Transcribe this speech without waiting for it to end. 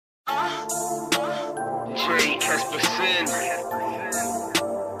JCaspersen.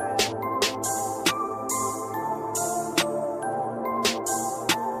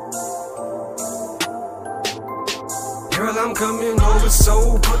 Girl, I'm coming over,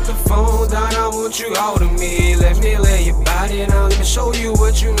 so put the phone down. I want you all of me. Let me lay your body down. Let me show you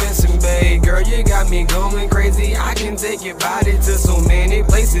what you missing, babe. Girl, you got me going crazy. I can take your body to so many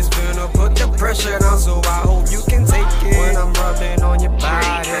places. Finna put the pressure down, so I hope you can take it. When I'm rubbing on your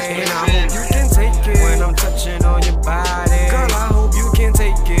body, and I hope you can take it. When I'm touching on your body, girl, I hope you can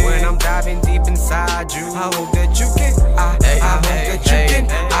take it. When I'm diving deep inside you, I hope that you can. I hope that you can.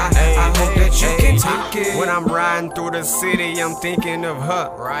 I hope that you can take it. When I'm riding through the city, I'm thinking of her.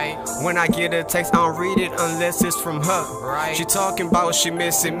 Right. When I get a text, I don't read it unless it's from her. Right. She talking about she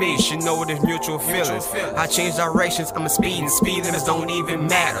missing me. She know there's mutual feelings. I change directions, I'm speeding. Speed limits don't even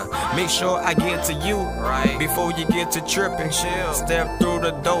matter. Make sure I get to you right before you get to tripping. Chill. Step through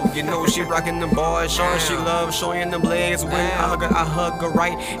the door. You know she rocking the boys, showing she loves showing them legs. When I hug her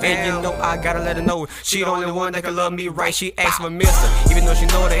right, and you know I gotta let her know she the only one that can love me right. She asked for mister, even though she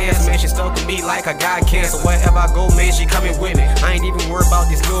know the answer, man. She stuck to me like I got cancer. Wherever I go, man, she coming with me. I ain't even worried about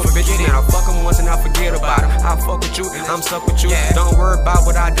these little bitches, man. I fuck them once and I forget about them. I fuck with you, I'm stuck with you. Don't worry about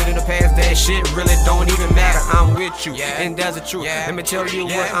what I did in the past. That shit really don't even matter. I'm with you, and that's the truth. Let me tell you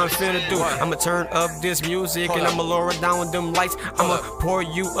what I'm finna do. I'ma turn up this music and I'ma lower down with them lights. I'ma pour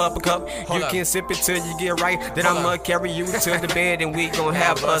you up a cup. You can sip it till you get right. Then I'ma carry you to the bed and we gon'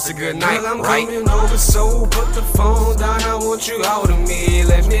 have us a good night. Girl, I'm coming over, so put the phone down. I want you out of me.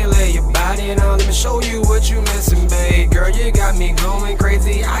 Let me lay your body down. Let me show you what you missing, babe. Girl, you got me going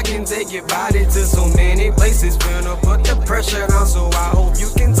crazy. I can take your body to so many places. Finna put the pressure down, so I hope you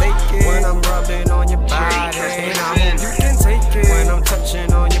can take it. When I'm rubbing on your body, and I hope you can take it. When I'm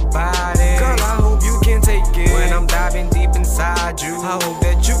touching on your body, girl, I hope you can take it. When I'm diving deep inside you, I hope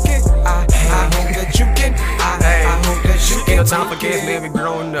that you can. I hope that you can. I hope that you can. Ain't no time for kids, man. We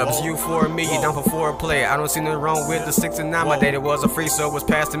grown ups. You for me, you down for foreplay. I don't see nothing wrong with the 6 and 9. My date, it was a free, so it was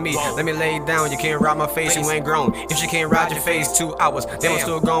passed to me. Let me lay it down. You can't ride my face, you ain't grown. If she can't ride your face 2 hours, then I'm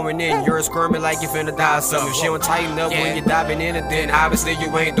still going in. You're squirming like you finna die or something. If she don't tighten up when you're diving in it, then obviously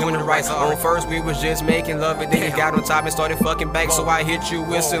you ain't doing it right. So on first we was just making love, and then you got on top and started fucking back. So I hit you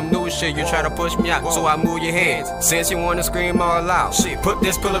with some new shit. You try to push me out, so I move your hands. Since you wanna scream all loud, put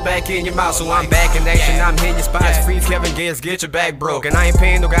this pillow back in your mouth. So I'm back in action, I'm hitting your spots. Free Kevin Gates, get your back broke. And I ain't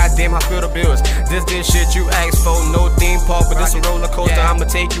paying no goddamn hospital bills. This shit you asked for, no theme park, but this a roller coaster. I'ma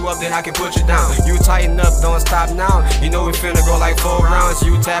take you up, then I can put you down. You tighten up, don't stop now. You know we finna go like 4 rounds.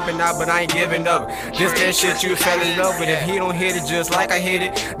 You tapping out, but I ain't giving up. This that shit you fell in love with. If he don't hit it just like I hit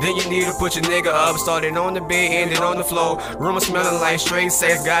it, then you need to put your nigga up. Started on the bed, ended on the floor. Room smelling like straight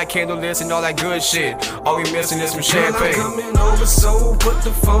sex, got candleless and all that good shit. All we missing is some champagne. Girl, I'm coming over, so put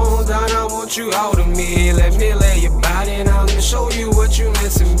the phone down. I want you out of me. Let me lay your body down. Let me show you what you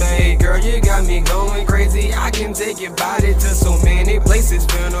missing, babe. Girl, you got me going crazy. I can take your body to so many places.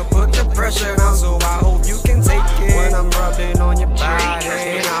 Finna put the pressure down, so I hope you can take it. When I'm rubbing on your body,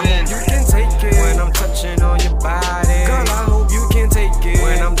 and I hope you can take it. When I'm touching on your body, girl, I hope you can take it.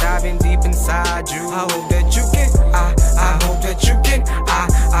 When I'm diving deep inside you, I hope that you can. I hope that you can.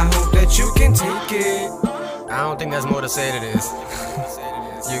 I hope that you can take it. I don't think there's more to say to this.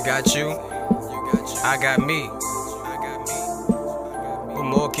 You got you, I got me. What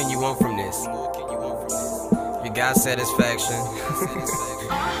more can you want from this? You got satisfaction.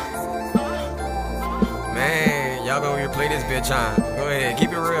 Man, y'all gonna replay this bitch, huh? Go ahead,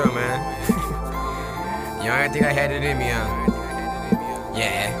 keep it real, man. Y'all ain't think I had it in me, huh?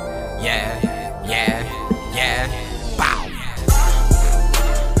 Yeah.